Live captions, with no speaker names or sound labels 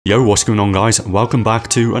Yo, what's going on guys? Welcome back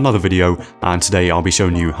to another video, and today I'll be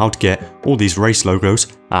showing you how to get all these race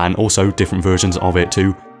logos and also different versions of it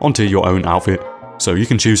too onto your own outfit. So you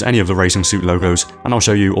can choose any of the racing suit logos, and I'll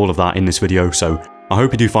show you all of that in this video. So I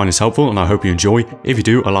hope you do find this helpful and I hope you enjoy. If you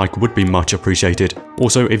do, a like would be much appreciated.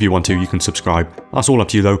 Also, if you want to, you can subscribe. That's all up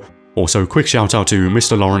to you though. Also, quick shout out to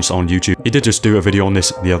Mr. Lawrence on YouTube. He did just do a video on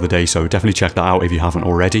this the other day, so definitely check that out if you haven't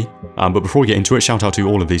already. But before we get into it, shout out to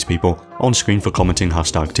all of these people on screen for commenting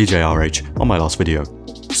hashtag TJRH on my last video.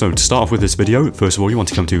 So to start off with this video, first of all you want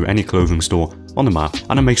to come to any clothing store on the map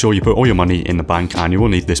and then make sure you put all your money in the bank, and you will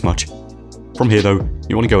need this much. From here though,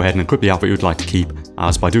 you want to go ahead and equip the outfit you'd like to keep,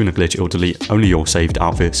 as by doing a glitch it will delete only your saved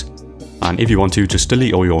outfits. And if you want to, just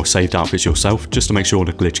delete all your saved outfits yourself just to make sure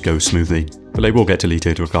the glitch goes smoothly, but they will get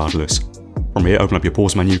deleted regardless. From here, open up your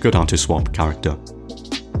pause menu, go down to swap character.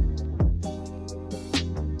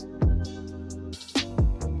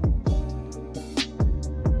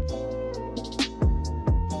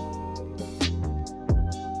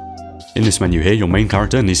 In this menu here, your main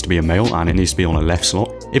character needs to be a male and it needs to be on a left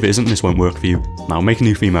slot. If it isn't, this won't work for you. Now make a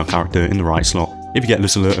new female character in the right slot. If you get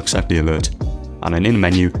this alert, accept the alert. And then in the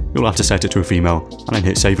menu, you'll have to set it to a female and then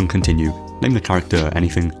hit save and continue. Name the character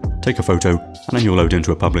anything, take a photo, and then you'll load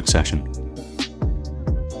into a public session.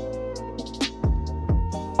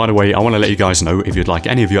 By the way, I want to let you guys know, if you'd like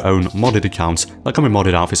any of your own modded accounts that come with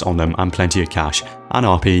modded outfits on them and plenty of cash and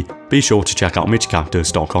RP, be sure to check out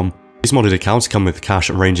MitchCharacters.com. These modded accounts come with cash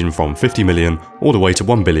ranging from 50 million all the way to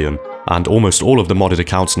 1 billion, and almost all of the modded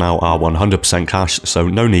accounts now are 100% cash, so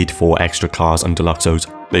no need for extra cars and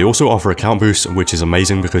deluxos. They also offer account boosts, which is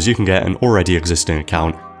amazing because you can get an already existing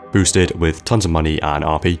account boosted with tons of money and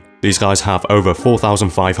RP. These guys have over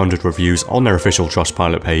 4,500 reviews on their official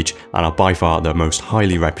Trustpilot page and are by far the most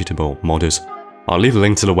highly reputable modders. I'll leave a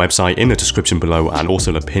link to the website in the description below and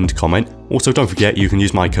also the pinned comment. Also, don't forget you can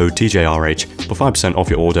use my code TJRH for 5% off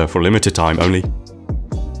your order for a limited time only.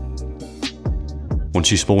 Once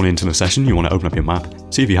you spawn into the session, you want to open up your map,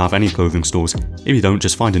 see if you have any clothing stores. If you don't,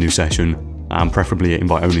 just find a new session, and preferably an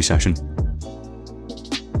invite only session.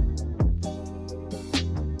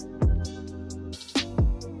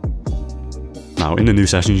 Now in the new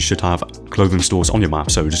session you should have clothing stores on your map,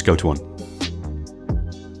 so just go to one.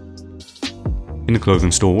 In the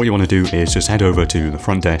clothing store, what you want to do is just head over to the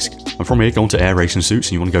front desk, and from here go on to air racing suits,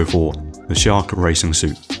 and you want to go for the shark racing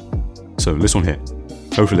suit. So this one here.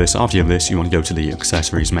 Go for this. After you have this, you want to go to the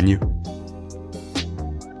accessories menu.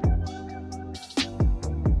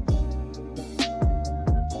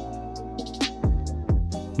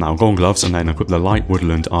 Now go on gloves and then equip the light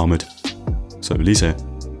woodland armoured. So these here.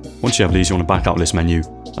 Once you have these, you want to back out this menu,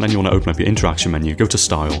 and then you want to open up your interaction menu, go to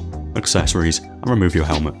style, accessories, and remove your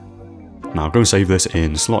helmet. Now go and save this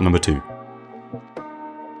in slot number 2.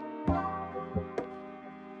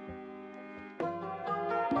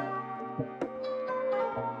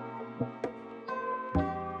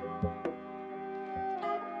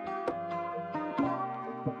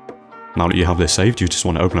 Now that you have this saved, you just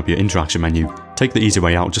want to open up your interaction menu, take the easy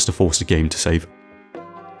way out just to force the game to save.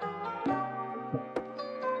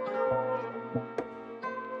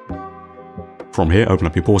 From here, open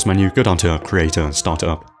up your pause menu, go down to creator and start it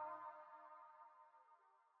up.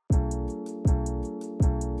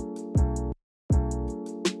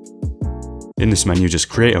 In this menu, just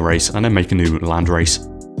create a race and then make a new land race.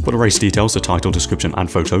 For the race details, the title, description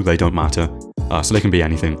and photo, they don't matter, so they can be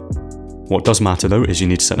anything. What does matter though is you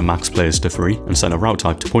need to set the max players to 3 and set a route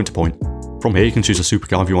type to point to point. From here you can choose a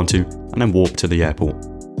supercar if you want to, and then warp to the airport.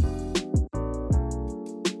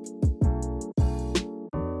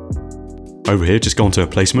 Over here, just go onto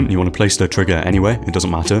placement, and you want to place the trigger anywhere, it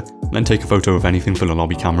doesn't matter, and then take a photo of anything for the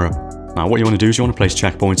lobby camera. Now what you want to do is you want to place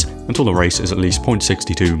checkpoints until the race is at least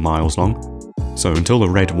 0.62 miles long. So until the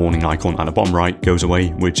red warning icon at the bottom right goes away,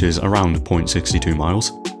 which is around 0.62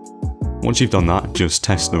 miles. Once you've done that, just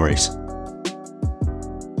test the race.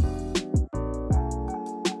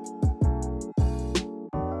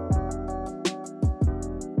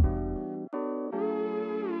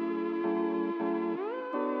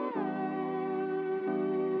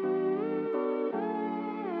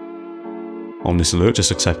 On this alert,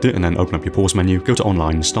 just accept it and then open up your pause menu, go to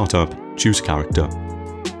online, start up, choose character.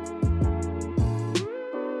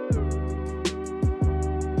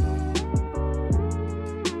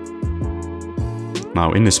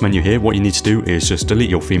 Now in this menu here, what you need to do is just delete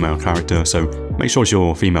your female character, so make sure it's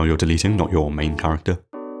your female you're deleting, not your main character.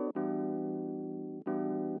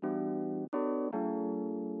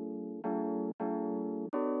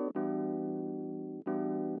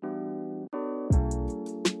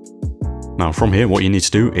 Now from here, what you need to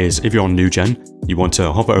do is, if you're on new gen, you want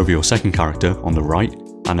to hover over your second character on the right,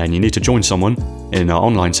 and then you need to join someone in an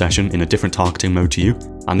online session in a different targeting mode to you,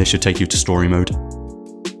 and this should take you to story mode.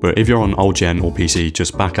 But if you're on old gen or PC,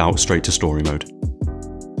 just back out straight to story mode.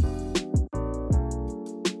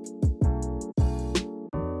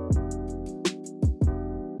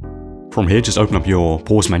 From here, just open up your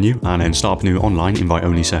pause menu and then start up a new online invite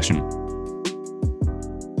only session.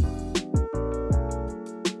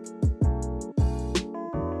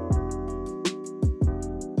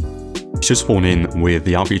 You should spawn in with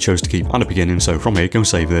the outfit you chose to keep at the beginning, so from here, go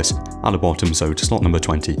save this at the bottom, so to slot number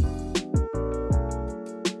 20.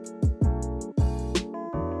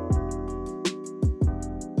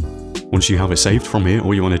 Once you have it saved, from here,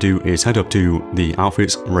 all you want to do is head up to the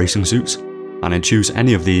outfits racing suits, and then choose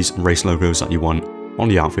any of these race logos that you want on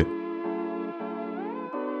the outfit.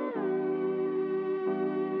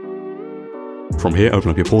 From here,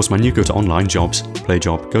 open up your pause menu, go to online, jobs, play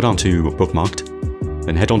job, go down to bookmarked,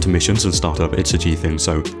 then head on to missions and start up It's a G Thing,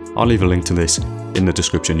 so I'll leave a link to this in the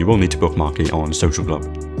description. You will need to bookmark it on Social Club.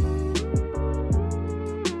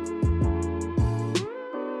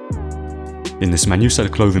 In this menu, set a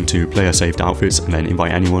clothing to player saved outfits and then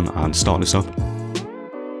invite anyone and start this up.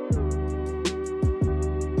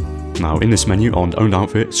 Now in this menu on owned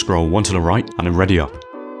outfit, scroll one to the right and then ready up.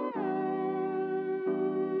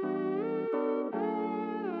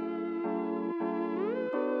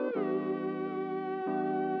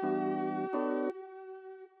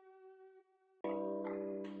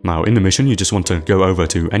 Now in the mission, you just want to go over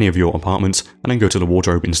to any of your apartments and then go to the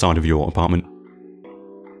wardrobe inside of your apartment.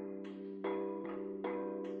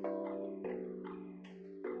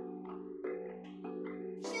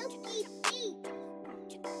 Chuki Beats.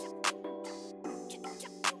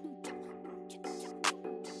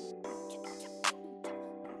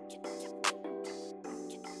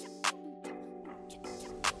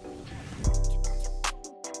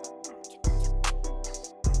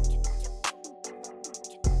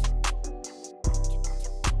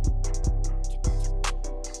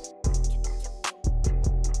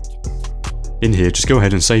 In here, just go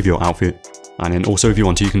ahead and save your outfit, and then also if you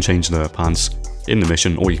want to, you can change the pants in the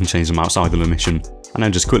mission, or you can change them outside of the mission, and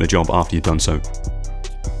then just quit the job after you've done so.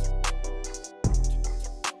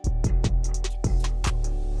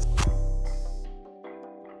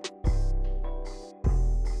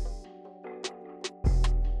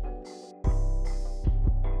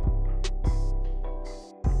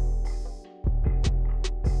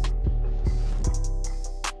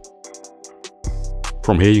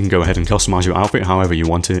 From here, you can go ahead and customize your outfit however you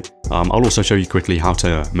want it. I'll also show you quickly how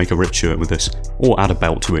to make a ripped shirt with this, or add a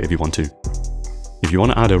belt to it if you want to. If you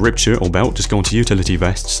want to add a ripped shirt or belt, just go into utility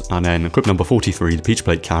vests and then equip number 43, the peach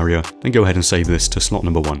plate carrier, then go ahead and save this to slot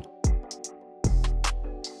number 1.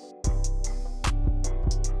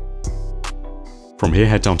 From here,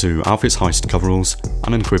 head down to outfits, heist, coveralls,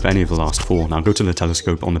 and then equip any of the last 4. Now go to the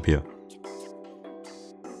telescope on the pier.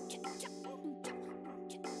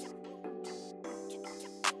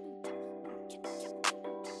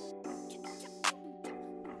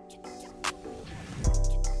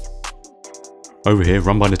 Over here,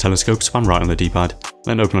 run by the telescope, spam right on the D-pad,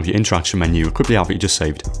 then open up your interaction menu, equip the outfit you just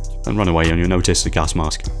saved, then run away and you'll notice the gas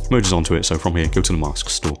mask merges onto it, so from here, go to the mask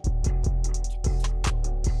store.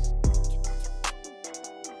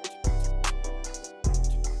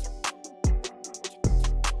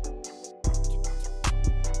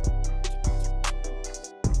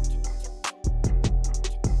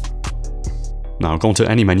 Now go onto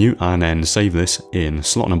any menu and then save this in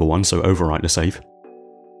slot number 1, so overwrite the save.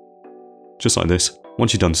 Just like this.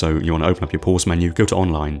 Once you've done so, you want to open up your pause menu, go to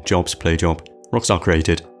online, jobs, play job, Rockstar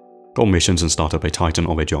created, go on missions and start up a Titan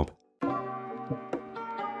of a job.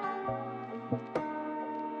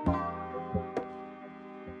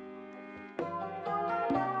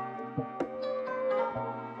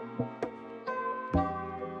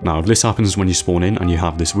 Now if this happens when you spawn in and you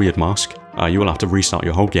have this weird mask, you will have to restart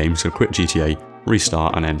your whole game, so quit GTA,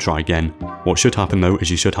 restart and then try again. What should happen though is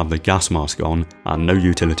you should have the gas mask on and no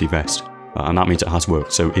utility vest. And that means it has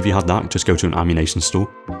worked, so if you had that, just go to an ammunition store.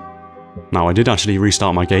 Now I did actually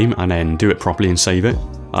restart my game and then do it properly and save it,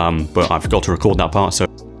 but I forgot to record that part, so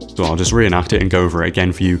I'll just reenact it and go over it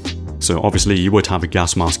again for you. So obviously you would have a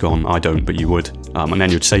gas mask on, I don't, but you would, and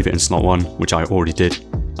then you'd save it in slot 1, which I already did,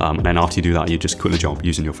 and then after you do that you just quit the job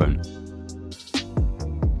using your phone.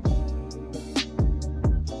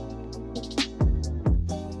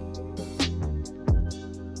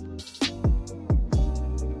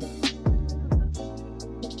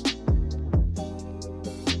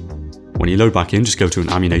 When you load back in, just go to an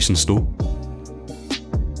ammunition store.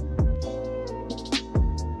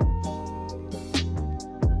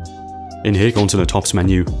 In here, go onto the tops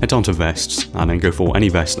menu, head down to vests, and then go for any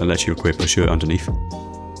vest that lets you equip a shirt underneath.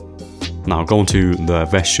 Now go onto the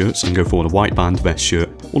vest shirts and go for the white band vest shirt,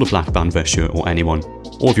 or the black band vest shirt, or any one.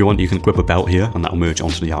 Or if you want, you can equip a belt here, and that'll merge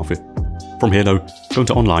onto the outfit. From here though, go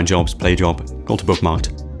into online jobs, play job, go to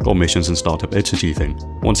bookmarked, go on missions and startup, it's a G thing,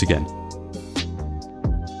 once again.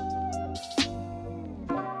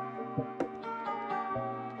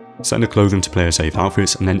 Set the clothing to player safe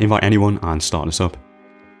outfits, and then invite anyone and start this up.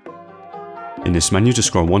 In this menu, just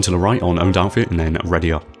scroll one to the right on owned outfit and then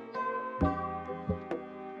ready up.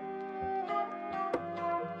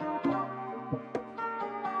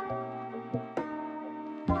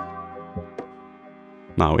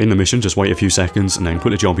 Now in the mission, just wait a few seconds and then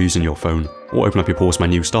quit the job using your phone, or open up your pause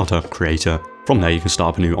menu, startup, creator. From there you can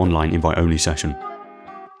start up a new online invite only session.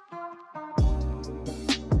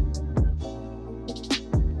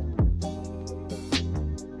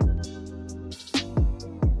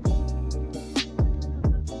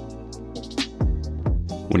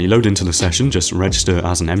 When you load into the session, just register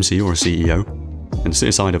as an MC or a CEO, and sit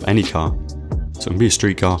inside of any car, so it can be a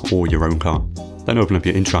street car or your own car. Then open up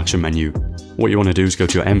your interaction menu. What you want to do is go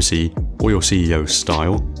to your MC or your CEO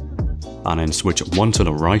style, and then switch one to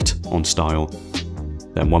the right on style,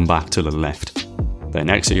 then one back to the left. Then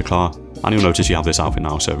exit your car, and you'll notice you have this outfit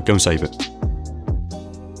now, so go and save it.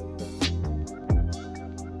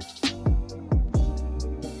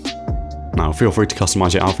 Now feel free to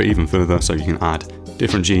customize your outfit even further, so you can add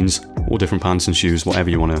different jeans, or different pants and shoes, whatever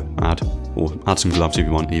you want to add, or add some gloves if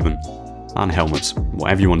you want even, and helmets,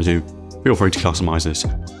 whatever you want to do, feel free to customize this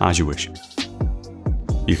as you wish.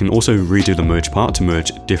 You can also redo the merge part to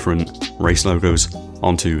merge different race logos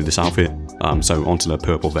onto this outfit, so onto the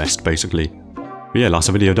purple vest basically. But yeah, that's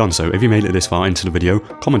the video done, so if you made it this far into the video,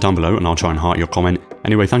 comment down below and I'll try and heart your comment.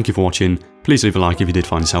 Anyway, thank you for watching, please leave a like if you did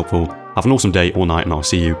find this helpful, have an awesome day or night and I'll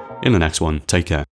see you in the next one, take care.